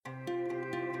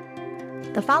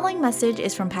The following message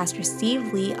is from Pastor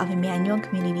Steve Lee of Emmanuel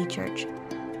Community Church.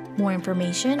 More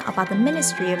information about the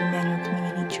ministry of Emmanuel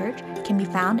Community Church can be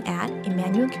found at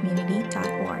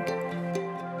emmanuelcommunity.org.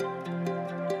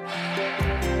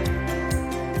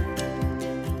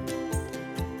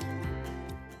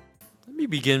 Let me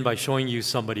begin by showing you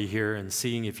somebody here and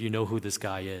seeing if you know who this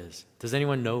guy is. Does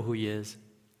anyone know who he is?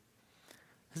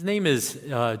 His name is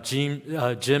Jim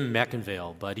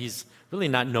McIngvale, but he's really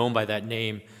not known by that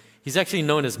name. He's actually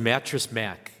known as Mattress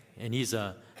Mac, and he's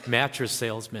a mattress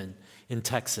salesman in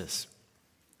Texas.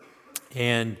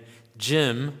 And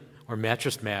Jim, or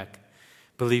Mattress Mac,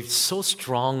 believed so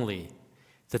strongly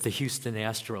that the Houston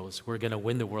Astros were going to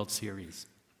win the World Series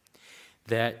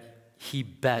that he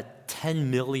bet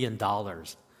 $10 million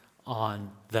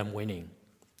on them winning.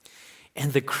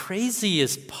 And the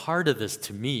craziest part of this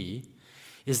to me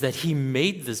is that he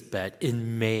made this bet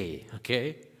in May,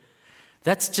 okay?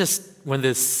 That's just when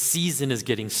the season is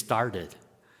getting started.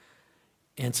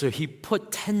 And so he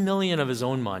put $10 million of his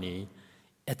own money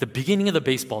at the beginning of the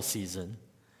baseball season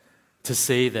to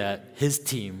say that his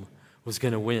team was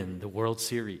going to win the World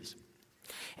Series.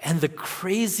 And the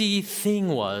crazy thing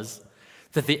was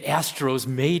that the Astros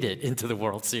made it into the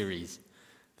World Series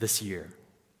this year.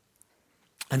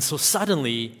 And so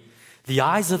suddenly, the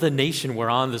eyes of the nation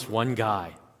were on this one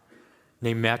guy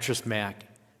named Mattress Mac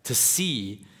to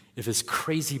see if his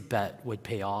crazy bet would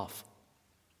pay off.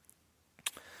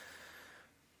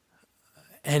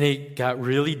 And it got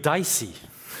really dicey.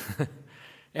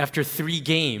 After 3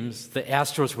 games, the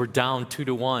Astros were down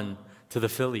 2-1 to the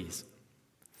Phillies.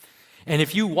 And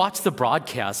if you watch the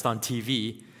broadcast on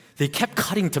TV, they kept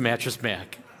cutting to Mattress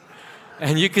Mac.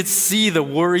 And you could see the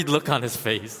worried look on his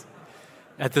face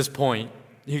at this point.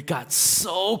 He got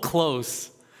so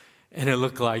close, and it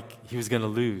looked like he was going to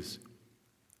lose.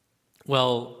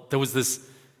 Well, there was this,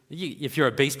 if you're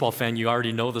a baseball fan, you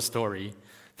already know the story.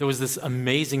 There was this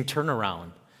amazing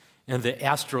turnaround, and the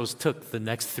Astros took the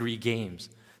next 3 games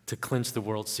to clinch the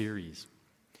World Series.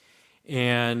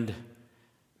 And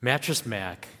Mattress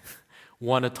Mac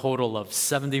won a total of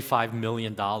 $75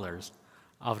 million out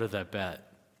of that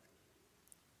bet.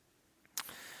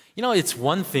 You know, it's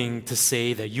one thing to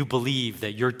say that you believe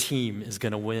that your team is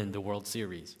going to win the World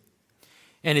Series.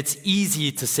 And it's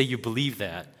easy to say you believe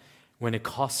that when it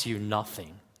costs you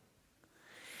nothing.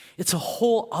 It's a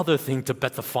whole other thing to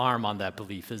bet the farm on that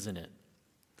belief, isn't it?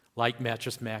 Like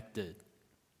Mattress Mac did.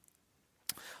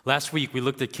 Last week, we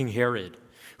looked at King Herod,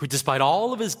 who, despite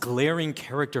all of his glaring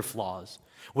character flaws,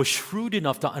 was shrewd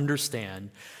enough to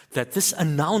understand that this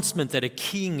announcement that a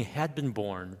king had been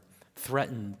born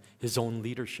threatened his own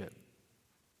leadership.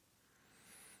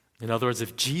 In other words,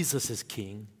 if Jesus is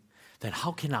king, then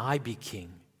how can I be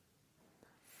king?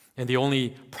 And the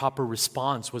only proper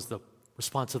response was the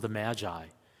response of the Magi,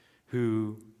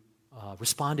 who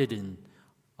responded in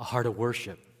a heart of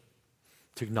worship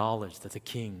to acknowledge that the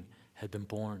king had been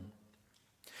born.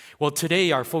 Well,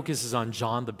 today our focus is on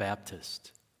John the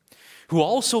Baptist, who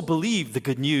also believed the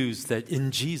good news that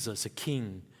in Jesus a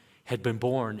king had been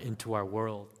born into our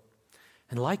world.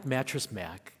 And like Mattress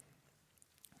Mac,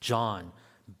 John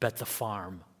bet the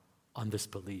farm on this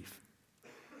belief.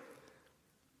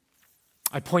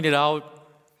 I pointed out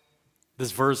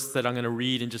this verse that I'm going to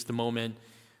read in just a moment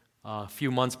a few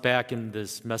months back in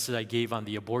this message I gave on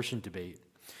the abortion debate.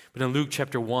 But in Luke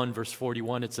chapter 1, verse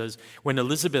 41, it says, "When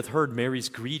Elizabeth heard Mary's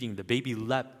greeting, the baby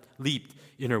leaped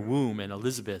in her womb, and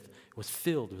Elizabeth was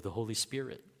filled with the Holy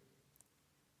Spirit."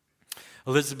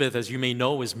 Elizabeth, as you may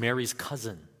know, is Mary's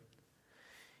cousin.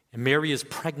 And Mary is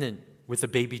pregnant with the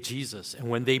baby Jesus. And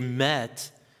when they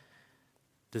met,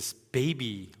 this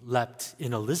baby leapt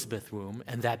in Elizabeth's womb,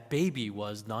 and that baby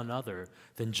was none other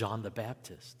than John the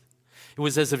Baptist. It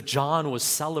was as if John was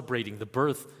celebrating the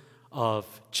birth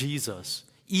of Jesus,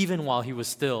 even while he was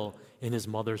still in his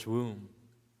mother's womb.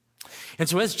 And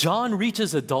so as John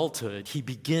reaches adulthood, he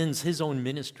begins his own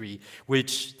ministry,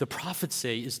 which the prophets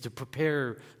say is to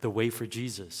prepare the way for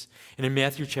Jesus. And in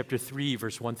Matthew chapter 3,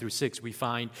 verse 1 through 6, we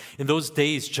find, "In those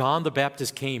days John the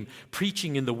Baptist came,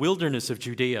 preaching in the wilderness of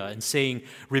Judea and saying,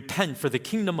 'Repent, for the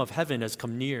kingdom of heaven has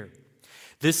come near.'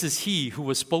 This is he who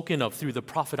was spoken of through the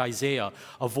prophet Isaiah,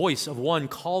 a voice of one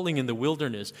calling in the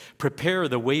wilderness, 'Prepare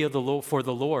the way of the Lord for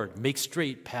the Lord, make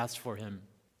straight paths for him.'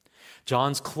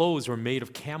 John's clothes were made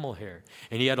of camel hair,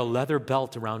 and he had a leather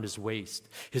belt around his waist.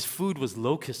 His food was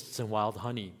locusts and wild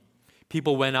honey.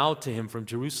 People went out to him from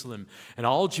Jerusalem and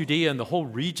all Judea and the whole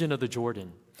region of the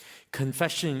Jordan.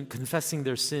 Confessing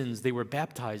their sins, they were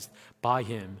baptized by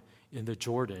him in the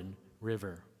Jordan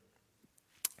River."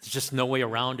 There's just no way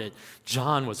around it.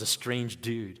 John was a strange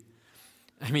dude.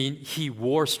 I mean, he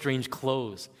wore strange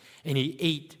clothes, and he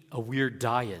ate a weird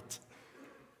diet.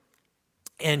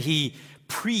 And he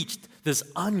preached this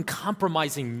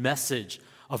uncompromising message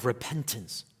of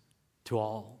repentance to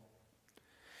all.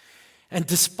 And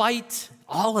despite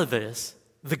all of this,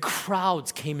 the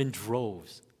crowds came in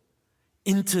droves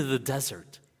into the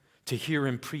desert to hear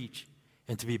him preach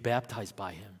and to be baptized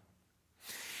by him.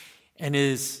 And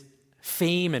his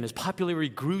fame and his popularity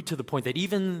grew to the point that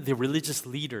even the religious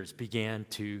leaders began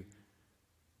to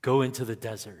go into the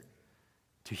desert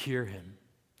to hear him.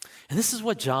 And this is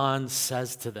what John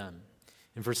says to them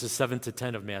in verses 7 to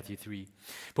 10 of Matthew 3.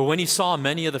 But when he saw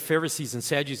many of the Pharisees and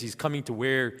Sadducees coming to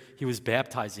where he was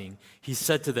baptizing, he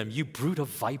said to them, "You brood of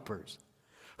vipers,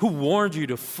 who warned you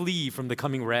to flee from the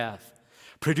coming wrath?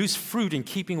 Produce fruit in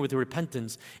keeping with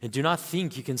repentance, and do not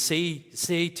think you can say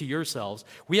to yourselves,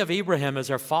 'We have Abraham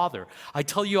as our father.' I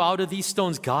tell you, out of these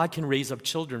stones God can raise up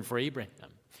children for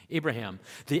Abraham.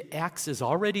 The axe is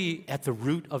already at the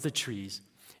root of the trees,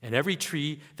 and every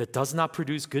tree that does not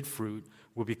produce good fruit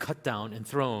will be cut down and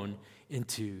thrown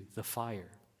into the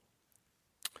fire."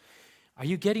 Are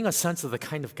you getting a sense of the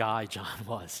kind of guy John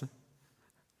was?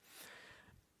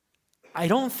 I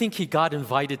don't think he got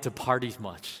invited to parties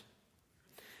much.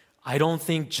 I don't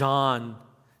think John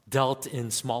dealt in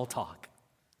small talk.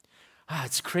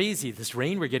 It's crazy, this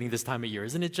rain we're getting this time of year,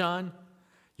 isn't it, John?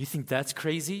 You think that's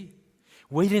crazy?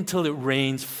 Wait until it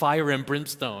rains fire and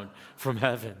brimstone from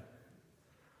heaven.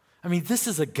 I mean, this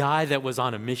is a guy that was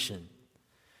on a mission.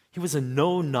 He was a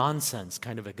no-nonsense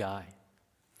kind of a guy.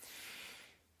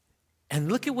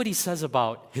 And look at what he says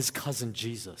about his cousin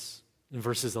Jesus in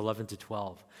verses 11 to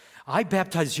 12. "I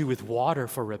baptize you with water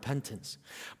for repentance,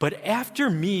 but after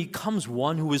me comes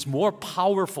one who is more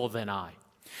powerful than I,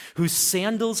 whose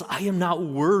sandals I am not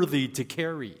worthy to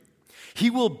carry. He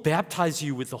will baptize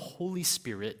you with the Holy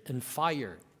Spirit and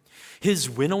fire. His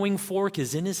winnowing fork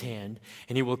is in his hand,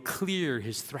 and he will clear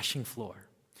his threshing floor,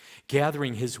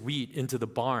 gathering his wheat into the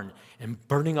barn and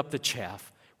burning up the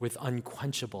chaff with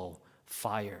unquenchable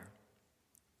fire."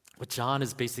 What John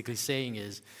is basically saying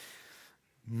is,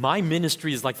 my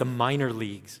ministry is like the minor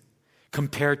leagues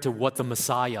compared to what the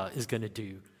Messiah is going to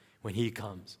do when he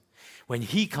comes. When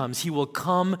he comes, he will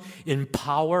come in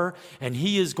power, and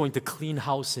he is going to clean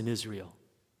house in Israel.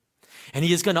 And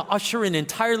he is going to usher an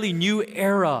entirely new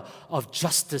era of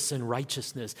justice and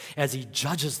righteousness as he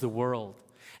judges the world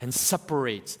and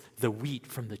separates the wheat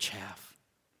from the chaff.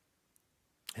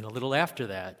 And a little after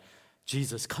that,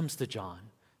 Jesus comes to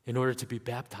John in order to be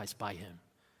baptized by him,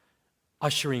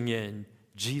 ushering in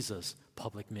Jesus'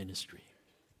 public ministry.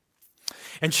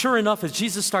 And sure enough, as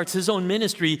Jesus starts his own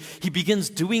ministry, he begins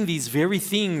doing these very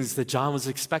things that John was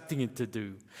expecting him to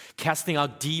do, casting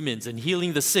out demons and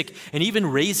healing the sick and even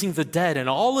raising the dead. And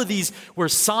all of these were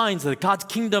signs that God's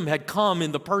kingdom had come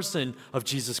in the person of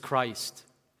Jesus Christ.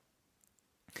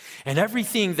 And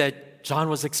everything that John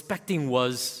was expecting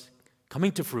was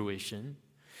coming to fruition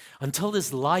until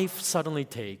his life suddenly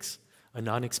takes an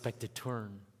unexpected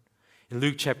turn. In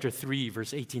Luke chapter 3,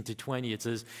 verse 18 to 20, it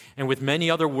says, "And with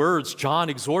many other words, John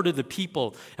exhorted the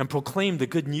people and proclaimed the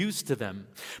good news to them.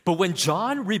 But when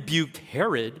John rebuked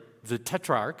Herod, the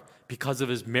tetrarch, because of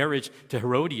his marriage to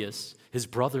Herodias, his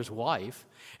brother's wife,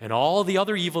 and all the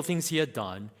other evil things he had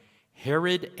done,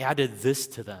 Herod added this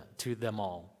to them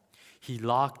all. He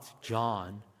locked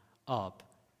John up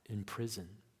in prison."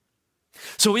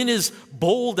 So in his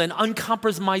bold and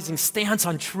uncompromising stance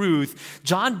on truth,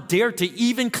 John dared to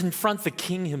even confront the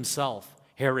king himself,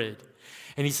 Herod.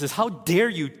 And he says, "How dare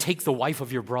you take the wife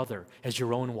of your brother as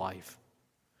your own wife?"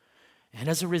 And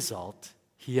as a result,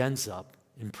 he ends up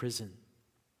in prison.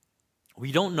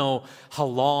 We don't know how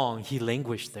long he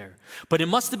languished there, but it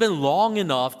must have been long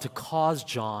enough to cause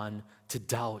John to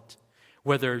doubt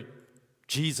whether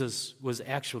Jesus was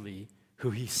actually who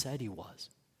he said he was.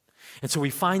 And so we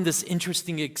find this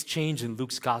interesting exchange in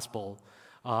Luke's gospel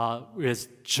as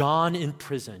John in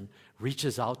prison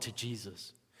reaches out to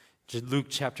Jesus. Luke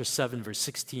chapter 7, verse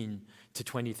 16 to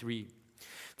 23.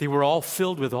 "They were all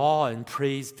filled with awe and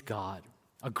praised God.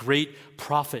 'A great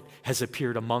prophet has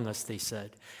appeared among us,' they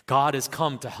said. 'God has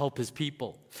come to help his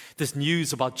people.' This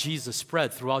news about Jesus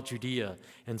spread throughout Judea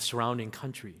and surrounding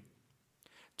country.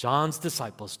 John's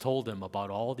disciples told him about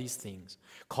all these things.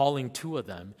 Calling two of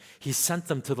them, he sent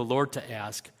them to the Lord to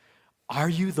ask, 'Are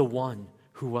you the one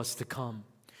who was to come,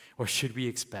 or should we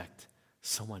expect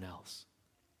someone else?'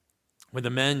 When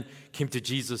the men came to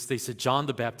Jesus, they said, 'John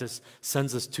the Baptist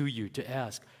sends us to you to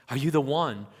ask, are you the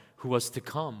one who was to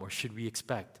come, or should we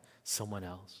expect someone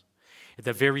else?' At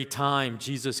that very time,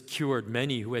 Jesus cured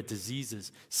many who had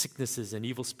diseases, sicknesses, and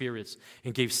evil spirits,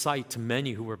 and gave sight to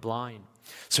many who were blind.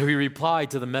 So he replied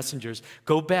to the messengers,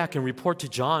 "Go back and report to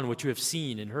John what you have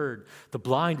seen and heard. The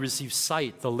blind receive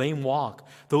sight, the lame walk,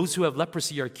 those who have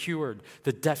leprosy are cured,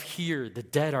 the deaf hear, the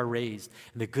dead are raised,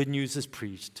 and the good news is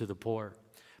preached to the poor.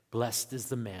 Blessed is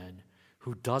the man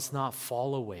who does not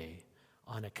fall away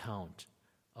on account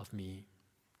of me."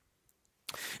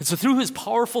 And so through his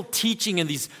powerful teaching and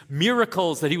these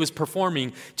miracles that he was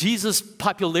performing, Jesus'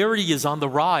 popularity is on the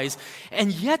rise.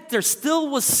 And yet there still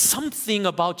was something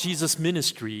about Jesus'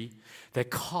 ministry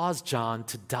that caused John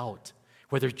to doubt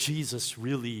whether Jesus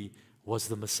really was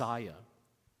the Messiah.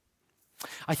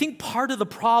 I think part of the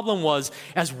problem was,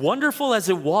 as wonderful as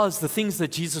it was, the things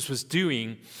that Jesus was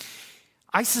doing,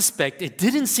 I suspect it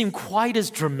didn't seem quite as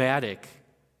dramatic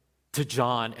to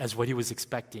John as what he was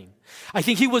expecting. I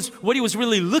think what he was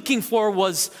really looking for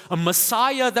was a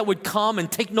Messiah that would come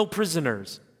and take no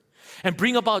prisoners and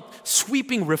bring about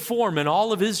sweeping reform in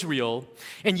all of Israel.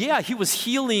 And yeah, he was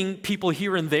healing people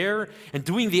here and there and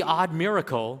doing the odd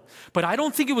miracle, but I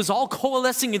don't think it was all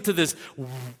coalescing into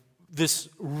this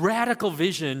radical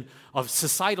vision of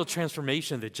societal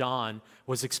transformation that John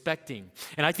was expecting.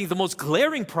 And I think the most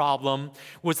glaring problem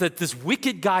was that this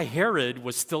wicked guy Herod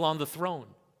was still on the throne,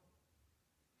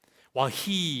 while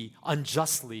he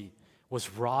unjustly was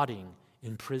rotting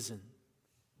in prison.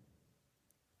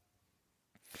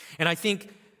 And I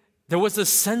think there was a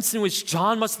sense in which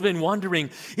John must have been wondering,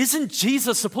 isn't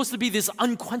Jesus supposed to be this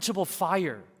unquenchable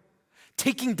fire,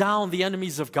 taking down the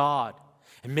enemies of God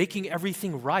and making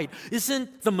everything right?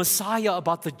 Isn't the Messiah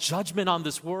about the judgment on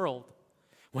this world?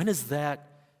 When is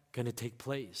that going to take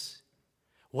place?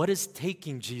 What is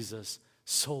taking Jesus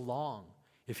so long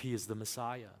if he is the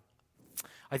Messiah?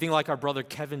 I think, like our brother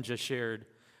Kevin just shared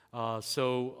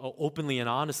so openly and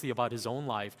honestly about his own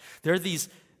life, there are these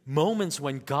moments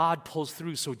when God pulls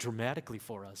through so dramatically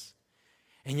for us.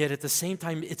 And yet at the same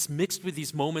time, it's mixed with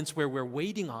these moments where we're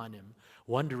waiting on him,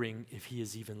 wondering if he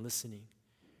is even listening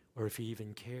or if he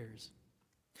even cares.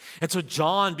 And so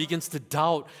John begins to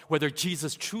doubt whether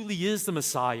Jesus truly is the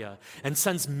Messiah and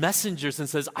sends messengers and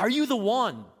says, "Are you the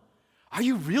one? Are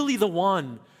you really the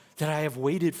one that I have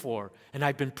waited for and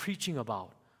I've been preaching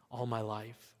about all my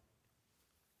life?"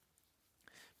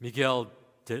 Miguel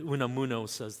de Unamuno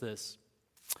says this: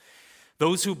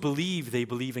 "Those who believe, they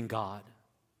believe in God,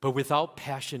 but without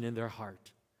passion in their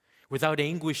heart, without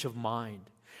anguish of mind,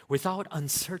 without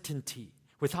uncertainty,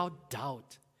 without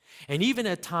doubt, and even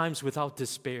at times without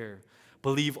despair,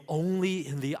 believe only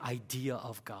in the idea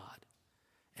of God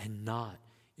and not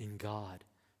in God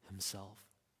himself."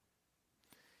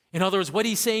 In other words, what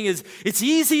he's saying is, it's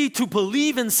easy to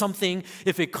believe in something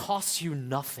if it costs you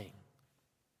nothing.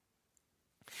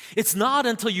 It's not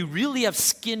until you really have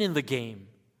skin in the game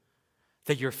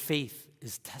that your faith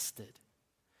is tested.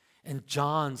 And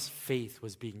John's faith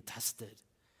was being tested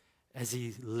as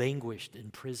he languished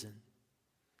in prison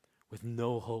with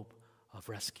no hope of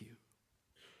rescue.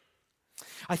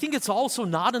 I think it's also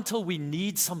not until we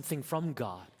need something from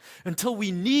God, until we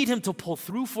need him to pull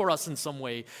through for us in some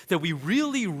way, that we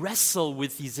really wrestle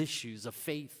with these issues of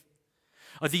faith,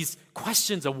 of these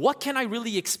questions of what can I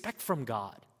really expect from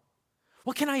God?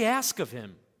 What can I ask of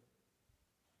him?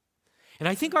 And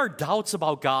I think our doubts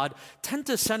about God tend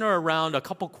to center around a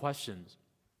couple questions.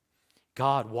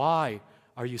 God, why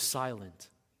are you silent?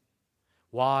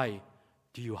 Why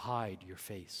do you hide your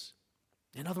face?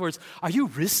 In other words, are you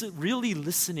really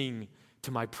listening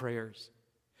to my prayers?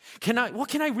 What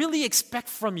can I really expect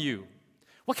from you?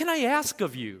 What can I ask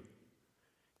of you?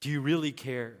 Do you really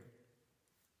care?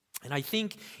 And I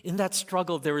think in that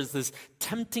struggle, there is this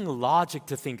tempting logic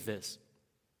to think this: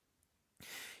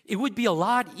 it would be a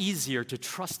lot easier to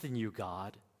trust in you,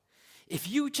 God, if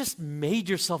you just made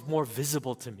yourself more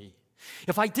visible to me.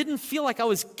 If I didn't feel like I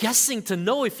was guessing to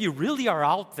know if you really are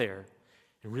out there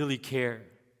and really care.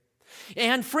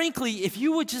 And frankly, if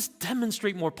you would just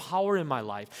demonstrate more power in my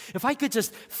life, if I could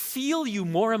just feel you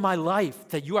more in my life,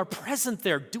 that you are present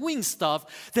there doing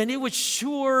stuff, then it would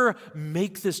sure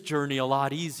make this journey a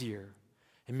lot easier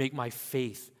and make my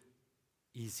faith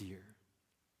easier.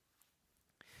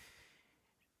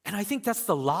 And I think that's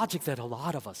the logic that a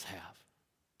lot of us have.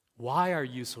 Why are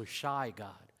you so shy,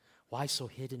 God? Why so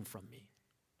hidden from me?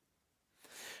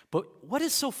 But what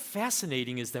is so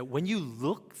fascinating is that when you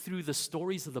look through the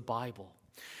stories of the Bible,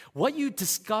 what you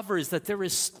discover is that there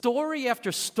is story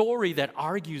after story that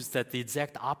argues that the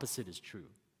exact opposite is true.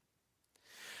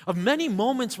 Of many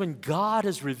moments when God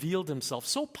has revealed himself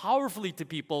so powerfully to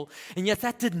people, and yet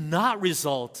that did not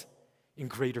result in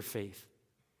greater faith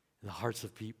in the hearts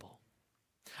of people.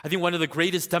 I think one of the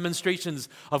greatest demonstrations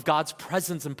of God's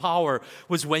presence and power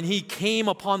was when he came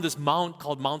upon this mount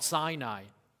called Mount Sinai.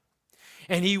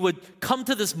 And he would come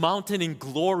to this mountain in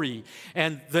glory.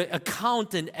 And the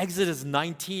account in Exodus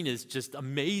 19 is just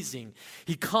amazing.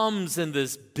 He comes in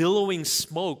this billowing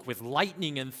smoke with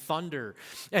lightning and thunder.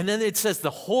 And then it says the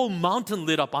whole mountain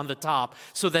lit up on the top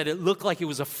so that it looked like it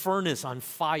was a furnace on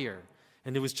fire.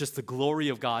 And it was just the glory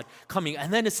of God coming.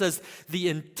 And then it says the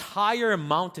entire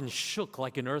mountain shook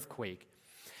like an earthquake.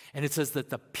 And it says that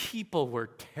the people were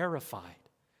terrified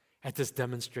at this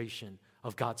demonstration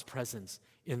of God's presence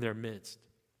in their midst.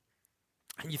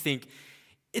 And you think,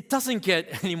 it doesn't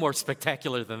get any more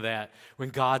spectacular than that when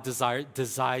God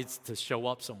decides to show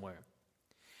up somewhere.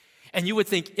 And you would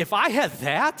think, if I had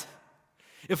that,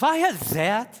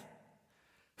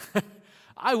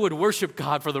 I would worship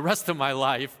God for the rest of my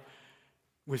life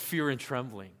with fear and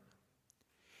trembling.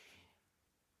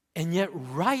 And yet,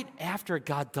 right after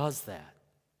God does that,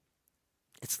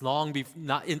 it's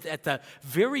at the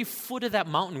very foot of that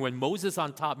mountain when Moses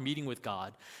on top meeting with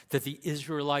God, that the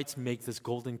Israelites make this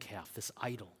golden calf, this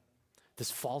idol, this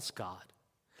false god.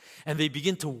 And they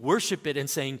begin to worship it and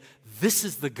saying, this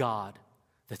is the God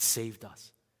that saved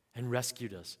us and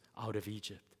rescued us out of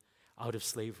Egypt, out of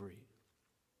slavery.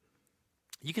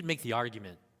 You could make the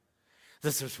argument,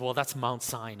 that's Mount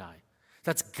Sinai.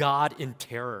 That's God in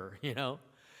terror,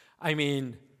 I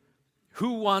mean,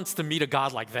 who wants to meet a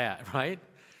God like that, right?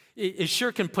 It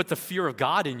sure can put the fear of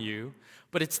God in you,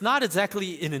 but it's not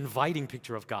exactly an inviting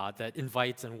picture of God that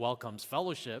invites and welcomes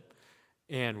fellowship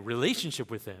and relationship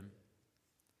with him.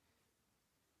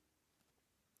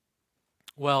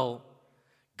 Well,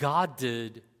 God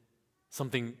did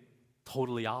something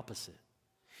totally opposite.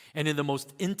 And in the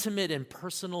most intimate and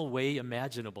personal way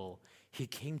imaginable, he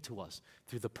came to us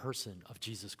through the person of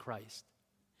Jesus Christ.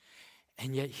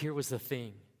 And yet here was the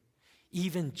thing.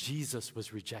 Even Jesus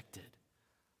was rejected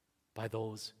by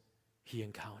those he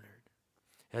encountered.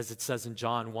 As it says in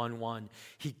John 1:1,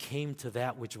 he came to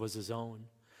that which was his own,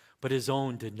 but his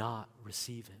own did not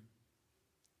receive him.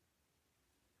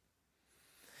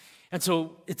 And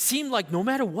so it seemed like no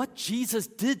matter what Jesus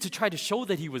did to try to show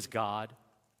that he was God,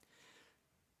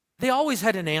 they always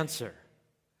had an answer.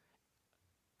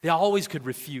 They always could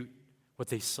refute what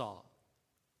they saw.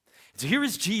 So here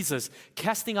is Jesus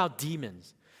casting out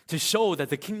demons to show that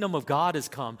the kingdom of God has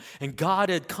come, and God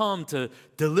had come to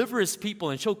deliver his people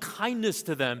and show kindness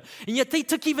to them. And yet they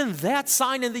took even that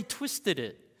sign and they twisted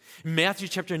it. In Matthew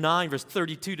chapter 9, verse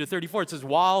 32 to 34, it says,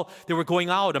 while they were going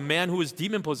out, a man who was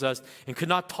demon-possessed and could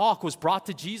not talk was brought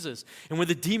to Jesus. And when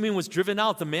the demon was driven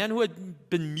out, the man who had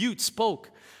been mute spoke.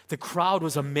 The crowd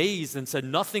was amazed and said,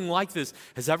 nothing like this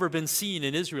has ever been seen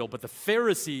in Israel. But the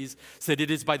Pharisees said,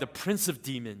 it is by the prince of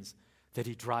demons that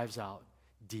he drives out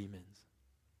demons.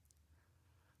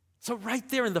 So right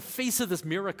there in the face of this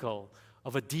miracle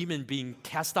of a demon being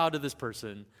cast out of this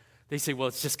person, they say, well,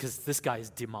 it's just because this guy is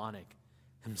demonic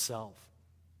himself.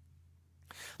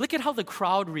 Look at how the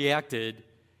crowd reacted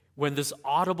when this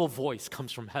audible voice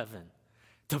comes from heaven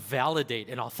to validate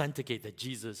and authenticate that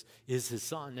Jesus is his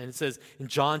son. And it says in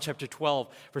John chapter 12,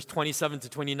 verse 27 to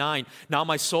 29, now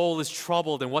my soul is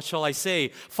troubled, and what shall I say?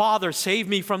 Father, save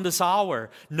me from this hour.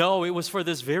 No, it was for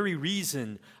this very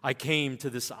reason I came to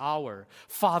this hour.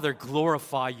 Father,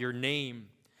 glorify your name.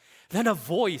 Then a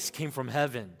voice came from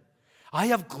heaven. I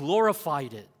have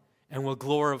glorified it and will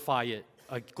glorify it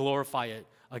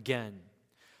again.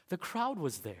 The crowd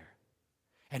was there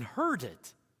and heard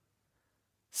it.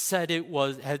 Said it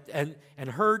was, and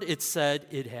heard it said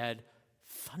it had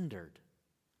thundered.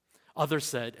 Others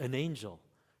said an angel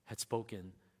had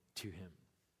spoken to him.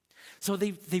 So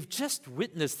they've just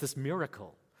witnessed this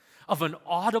miracle of an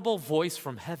audible voice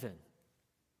from heaven.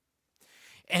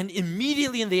 And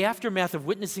immediately in the aftermath of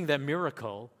witnessing that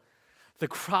miracle, the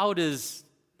crowd is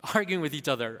arguing with each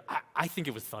other. I think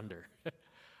it was thunder.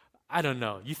 I don't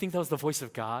know. You think that was the voice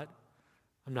of God?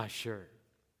 I'm not sure.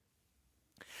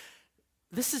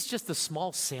 This is just a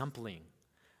small sampling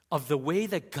of the way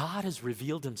that God has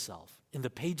revealed himself in the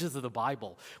pages of the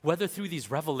Bible, whether through these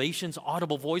revelations,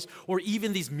 audible voice, or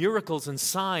even these miracles and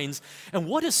signs. And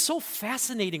what is so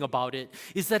fascinating about it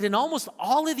is that in almost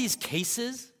all of these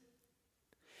cases,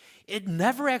 it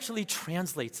never actually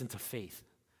translates into faith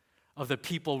of the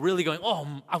people really going,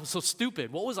 oh, I was so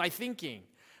stupid. What was I thinking?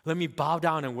 Let me bow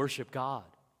down and worship God.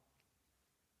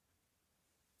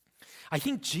 I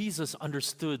think Jesus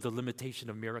understood the limitation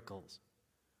of miracles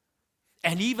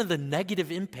and even the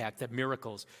negative impact that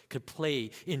miracles could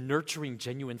play in nurturing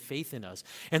genuine faith in us.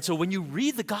 And so when you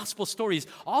read the gospel stories,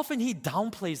 often he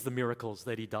downplays the miracles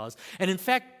that he does. And in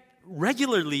fact,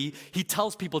 regularly he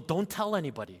tells people, don't tell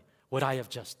anybody what I have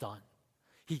just done.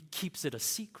 He keeps it a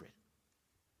secret.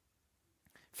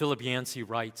 Philip Yancey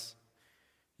writes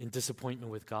in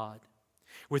Disappointment with God,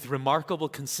 with remarkable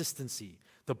consistency,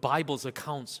 the Bible's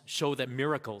accounts show that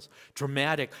miracles,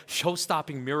 dramatic,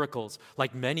 show-stopping miracles,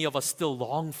 like many of us still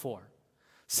long for,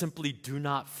 simply do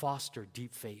not foster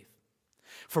deep faith.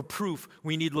 For proof,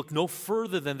 we need look no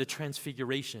further than the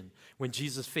transfiguration, when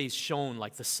Jesus' face shone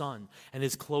like the sun and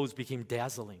his clothes became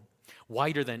dazzling,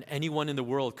 whiter than anyone in the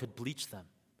world could bleach them.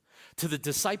 To the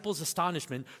disciples'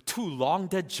 astonishment, two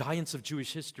long-dead giants of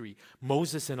Jewish history,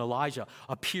 Moses and Elijah,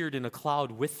 appeared in a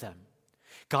cloud with them.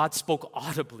 God spoke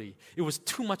audibly. It was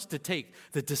too much to take.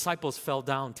 The disciples fell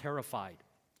down terrified.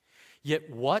 Yet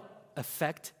what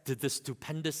effect did this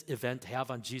stupendous event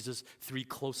have on Jesus' three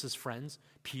closest friends,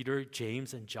 Peter,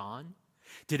 James, and John?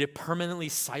 Did it permanently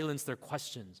silence their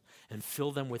questions and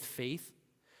fill them with faith?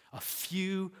 A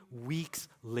few weeks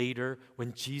later,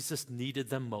 when Jesus needed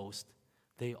them most,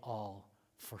 they all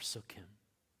forsook him.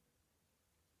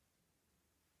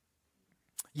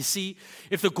 You see,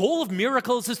 if the goal of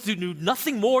miracles is to do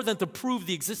nothing more than to prove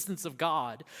the existence of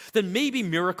God, then maybe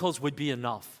miracles would be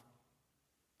enough.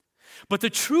 But the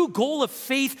true goal of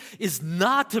faith is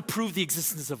not to prove the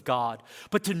existence of God,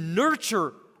 but to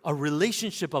nurture a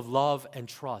relationship of love and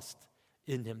trust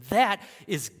in him. That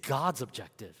is God's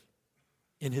objective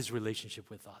in his relationship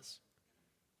with us.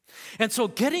 And so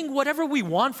getting whatever we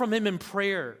want from him in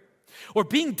prayer, or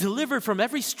being delivered from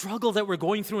every struggle that we're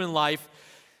going through in life,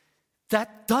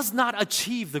 that does not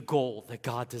achieve the goal that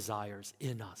God desires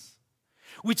in us,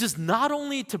 which is not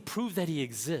only to prove that he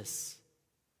exists,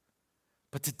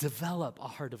 but to develop a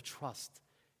heart of trust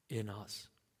in us.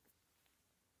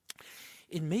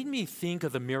 It made me think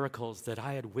of the miracles that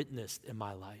I had witnessed in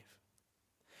my life.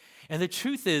 And the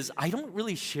truth is, I don't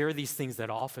really share these things that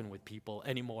often with people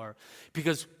anymore,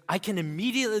 because I can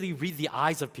immediately read the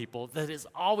eyes of people that is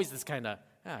always this kind of,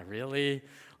 really?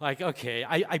 Like, okay,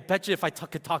 I bet you if I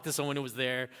could talk to someone who was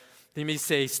there, they may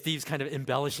say, Steve's kind of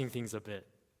embellishing things a bit.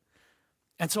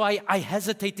 And so I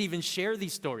hesitate to even share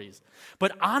these stories.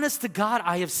 But honest to God,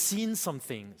 I have seen some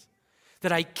things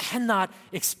that I cannot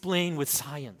explain with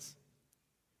science.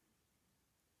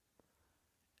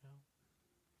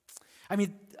 I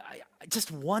mean,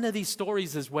 just one of these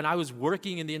stories is when I was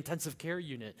working in the intensive care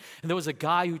unit, and there was a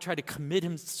guy who tried to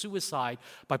commit suicide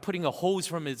by putting a hose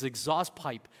from his exhaust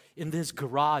pipe in his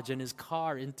garage and his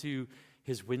car into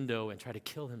his window and tried to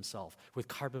kill himself with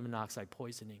carbon monoxide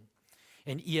poisoning.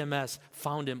 And EMS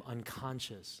found him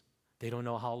unconscious. They don't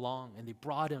know how long, and they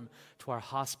brought him to our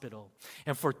hospital.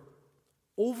 And for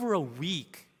over a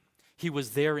week, he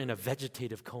was there in a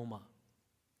vegetative coma.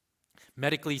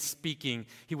 Medically speaking,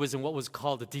 he was in what was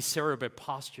called a decerebrate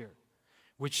posture,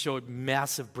 which showed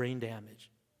massive brain damage.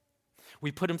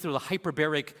 We put him through the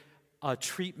hyperbaric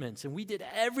treatments, and we did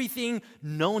everything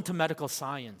known to medical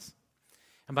science.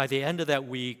 And by the end of that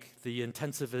week, the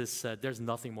intensivist said, there's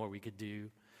nothing more we could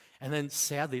do. And then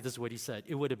sadly, this is what he said,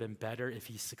 it would have been better if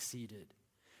he succeeded,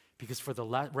 because for the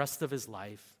rest of his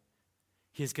life,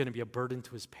 he's going to be a burden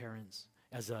to his parents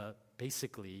as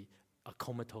basically a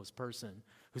comatose person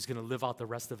who's going to live out the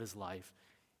rest of his life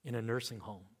in a nursing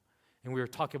home. And we were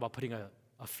talking about putting a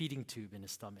feeding tube in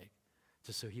his stomach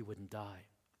just so he wouldn't die.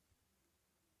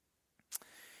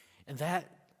 And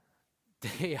that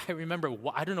day, I remember,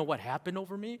 I don't know what happened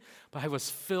over me, but I was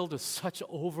filled with such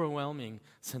overwhelming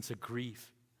sense of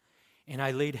grief. And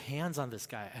I laid hands on this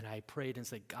guy, and I prayed and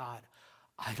said, God,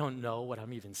 I don't know what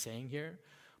I'm even saying here,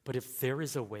 but if there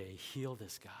is a way, heal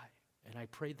this guy. And I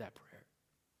prayed that prayer.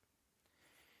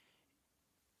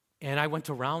 And I went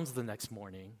to rounds the next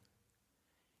morning,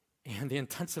 and the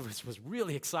intensivist was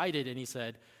really excited, and he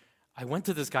said, I went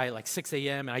to this guy at like 6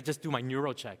 a.m., and I just do my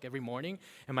neuro check every morning,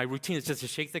 and my routine is just to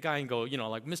shake the guy and go,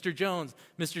 like, Mr. Jones,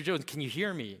 can you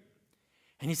hear me?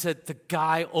 And he said, the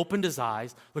guy opened his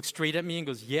eyes, looked straight at me, and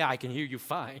goes, yeah, I can hear you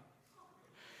fine.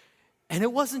 And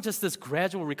it wasn't just this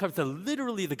gradual recovery.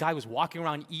 Literally, the guy was walking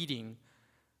around eating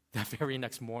that very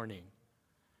next morning.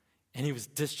 And he was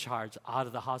discharged out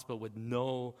of the hospital with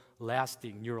no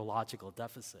lasting neurological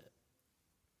deficit.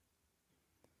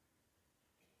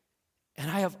 And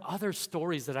I have other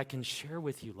stories that I can share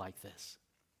with you like this.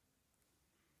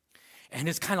 And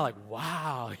it's kind of like,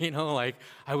 wow, like,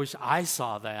 I wish I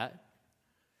saw that.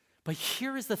 But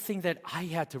here is the thing that I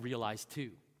had to realize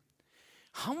too.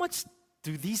 How much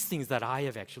do these things that I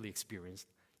have actually experienced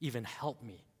even help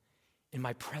me in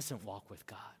my present walk with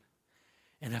God?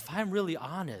 And if I'm really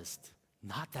honest,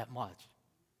 not that much.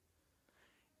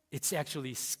 It's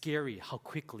actually scary how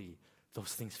quickly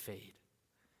those things fade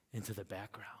into the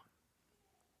background.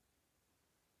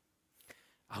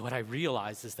 What I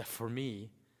realized is that for me,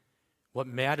 What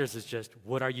matters is just,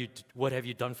 what have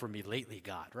you done for me lately,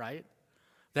 God, right?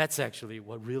 That's actually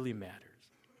what really matters.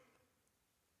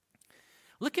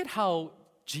 Look at how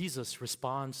Jesus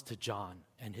responds to John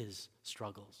and his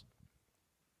struggles.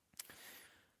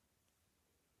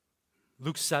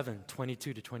 Luke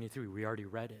 7:22-23, we already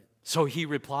read it. So he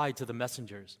replied to the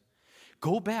messengers,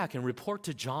 "Go back and report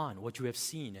to John what you have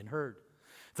seen and heard.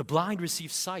 The blind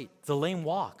receive sight, the lame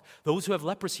walk, those who have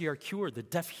leprosy are cured, the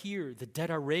deaf hear, the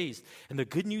dead are raised, and the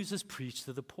good news is preached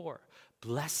to the poor.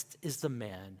 Blessed is the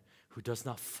man who does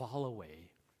not fall away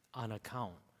on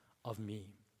account of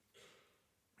me."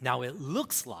 Now it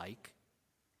looks like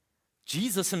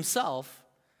Jesus himself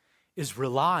is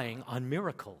relying on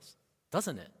miracles,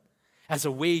 doesn't it? As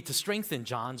a way to strengthen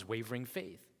John's wavering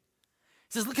faith. He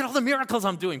says, look at all the miracles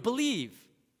I'm doing, believe.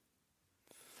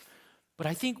 But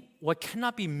I think what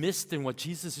cannot be missed in what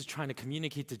Jesus is trying to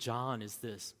communicate to John is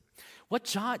this. What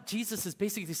Jesus is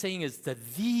basically saying is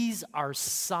that these are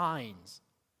signs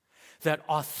that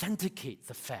authenticate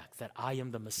the fact that I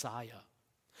am the Messiah.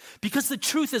 Because the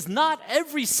truth is, not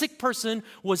every sick person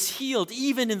was healed,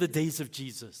 even in the days of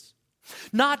Jesus.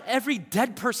 Not every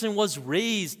dead person was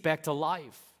raised back to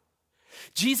life.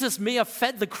 Jesus may have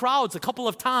fed the crowds a couple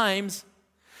of times,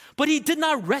 but he did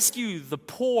not rescue the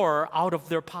poor out of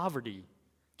their poverty,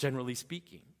 generally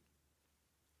speaking.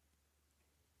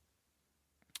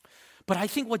 But I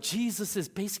think what Jesus is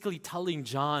basically telling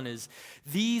John is,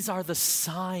 these are the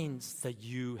signs that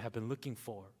you have been looking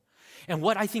for. And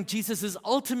what I think Jesus is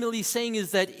ultimately saying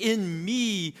is that in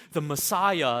me, the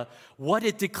Messiah, what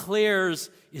it declares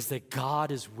is that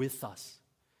God is with us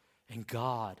and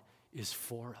God is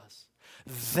for us.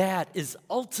 That is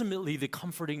ultimately the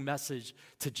comforting message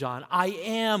to John. I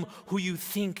am who you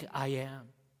think I am.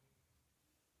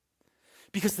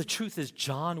 Because the truth is,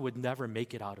 John would never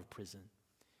make it out of prison.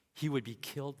 He would be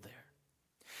killed there.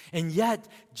 And yet,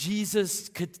 Jesus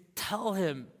could tell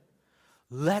him,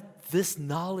 let this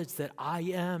knowledge that I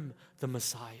am the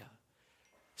Messiah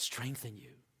strengthen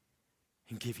you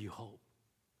and give you hope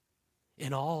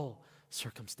in all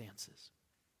circumstances.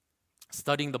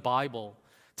 Studying the Bible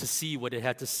to see what it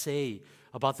had to say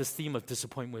about this theme of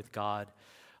disappointment with God,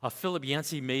 Philip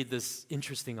Yancey made this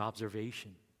interesting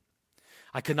observation.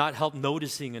 I could not help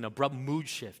noticing an abrupt mood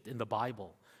shift in the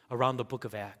Bible around the book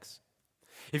of Acts.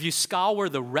 If you scour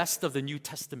the rest of the New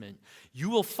Testament, you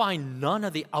will find none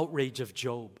of the outrage of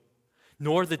Job,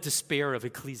 nor the despair of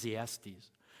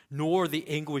Ecclesiastes, nor the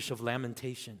anguish of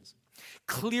Lamentations.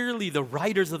 Clearly, the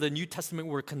writers of the New Testament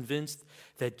were convinced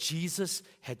that Jesus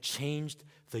had changed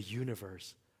the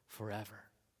universe forever.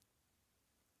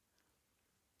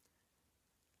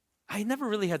 I never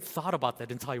really had thought about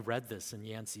that until I read this in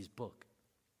Yancey's book.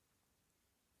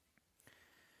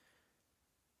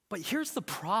 But here's the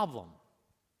problem,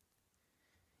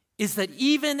 is that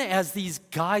even as these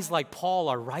guys like Paul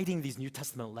are writing these New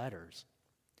Testament letters,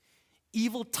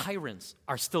 evil tyrants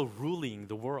are still ruling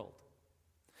the world.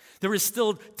 There is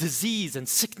still disease and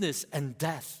sickness and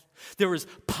death. There is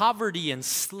poverty and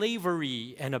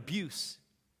slavery and abuse.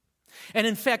 And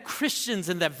in fact, Christians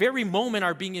in that very moment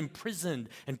are being imprisoned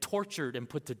and tortured and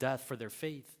put to death for their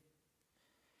faith.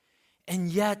 And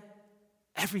yet,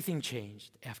 everything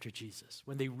changed after Jesus,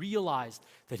 when they realized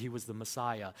that he was the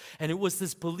Messiah. And it was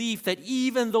this belief that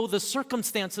even though the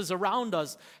circumstances around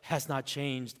us has not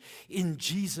changed, in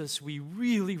Jesus we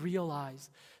really realize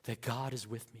that God is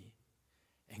with me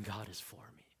and God is for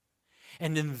me.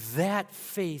 And in that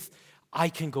faith, I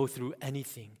can go through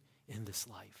anything in this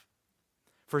life.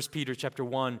 1 Peter chapter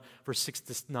 1, verse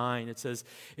 6-9, it says,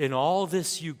 "In all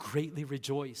this you greatly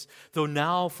rejoice, though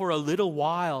now for a little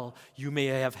while you may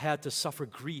have had to suffer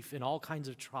grief in all kinds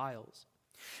of trials.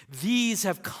 These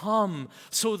have come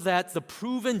so that the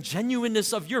proven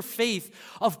genuineness of your faith,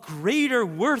 of greater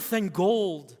worth than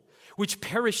gold, which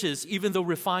perishes even though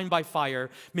refined by fire,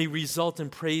 may result in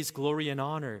praise, glory, and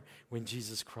honor when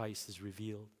Jesus Christ is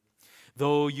revealed.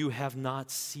 Though you have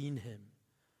not seen him,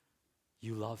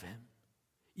 you love him.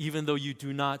 Even though you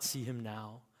do not see him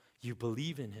now, you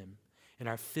believe in him and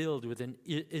are filled with an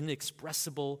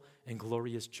inexpressible and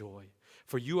glorious joy.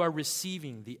 For you are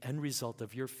receiving the end result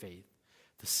of your faith,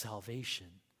 the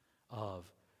salvation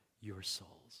of your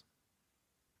souls."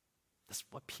 That's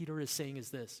what Peter is saying,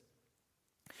 is this.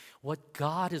 What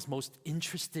God is most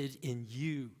interested in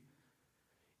you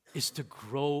is to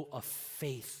grow a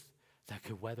faith that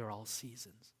could weather all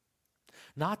seasons.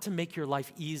 Not to make your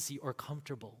life easy or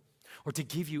comfortable, or to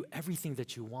give you everything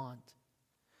that you want,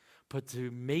 but to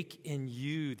make in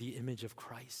you the image of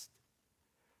Christ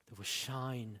that will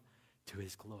shine to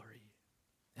his glory.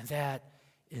 And that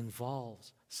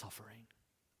involves suffering.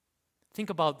 Think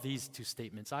about these two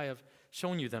statements. I have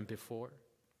shown you them before.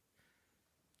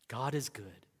 God is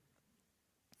good,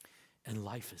 and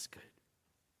life is good.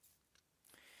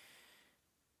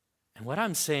 And what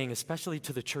I'm saying, especially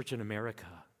to the church in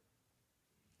America,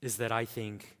 is that I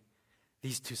think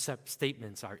these two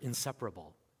statements are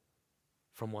inseparable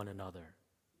from one another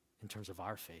in terms of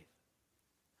our faith.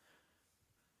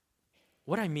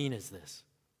 What I mean is this: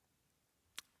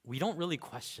 we don't really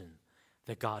question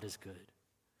that God is good,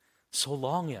 so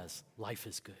long as life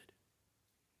is good.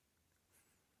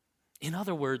 In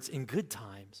other words, in good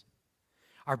times,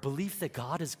 our belief that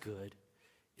God is good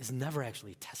is never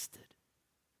actually tested.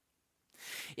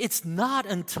 It's not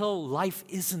until life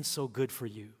isn't so good for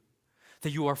you that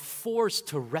you are forced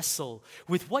to wrestle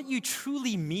with what you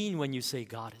truly mean when you say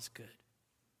God is good.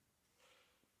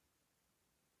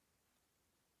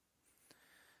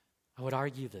 I would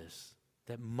argue this,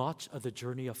 that much of the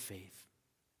journey of faith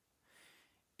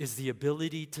is the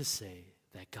ability to say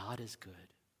that God is good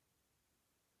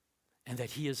and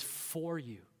that He is for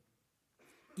you,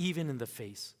 even in the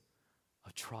face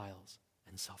of trials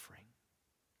and suffering.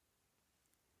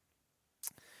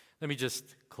 Let me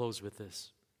just close with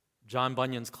this. John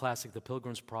Bunyan's classic, The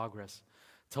Pilgrim's Progress,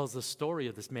 tells the story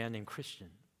of this man named Christian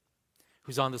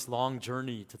who's on this long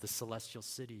journey to the celestial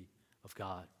city of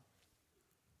God.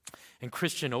 And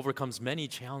Christian overcomes many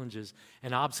challenges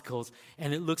and obstacles,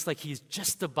 and it looks like he's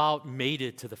just about made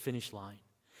it to the finish line.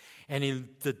 And in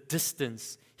the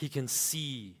distance, he can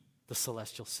see the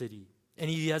celestial city. And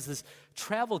he has this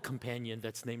travel companion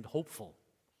that's named Hopeful.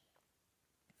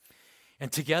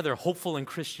 And together, Hopeful and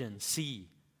Christian see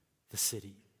the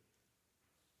city.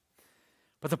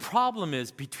 But the problem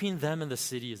is, between them and the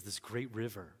city is this great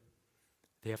river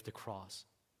they have to cross.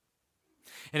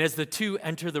 And as the two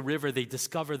enter the river, they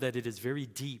discover that it is very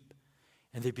deep,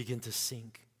 and they begin to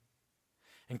sink.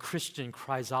 And Christian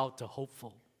cries out to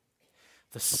Hopeful,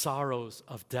 "The sorrows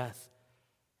of death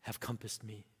have compassed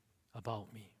me,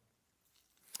 about me."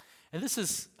 And this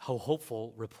is how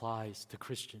Hopeful replies to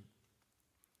Christian: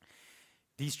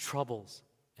 "These troubles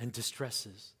and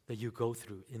distresses that you go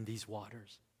through in these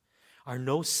waters are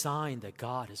no sign that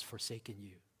God has forsaken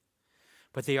you,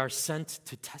 but they are sent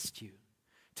to test you,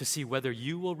 to see whether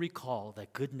you will recall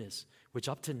that goodness which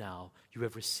up to now you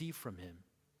have received from Him,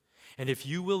 and if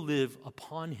you will live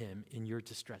upon Him in your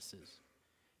distresses.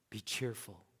 Be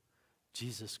cheerful.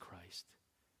 Jesus Christ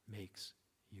makes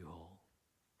you whole."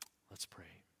 Let's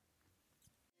pray.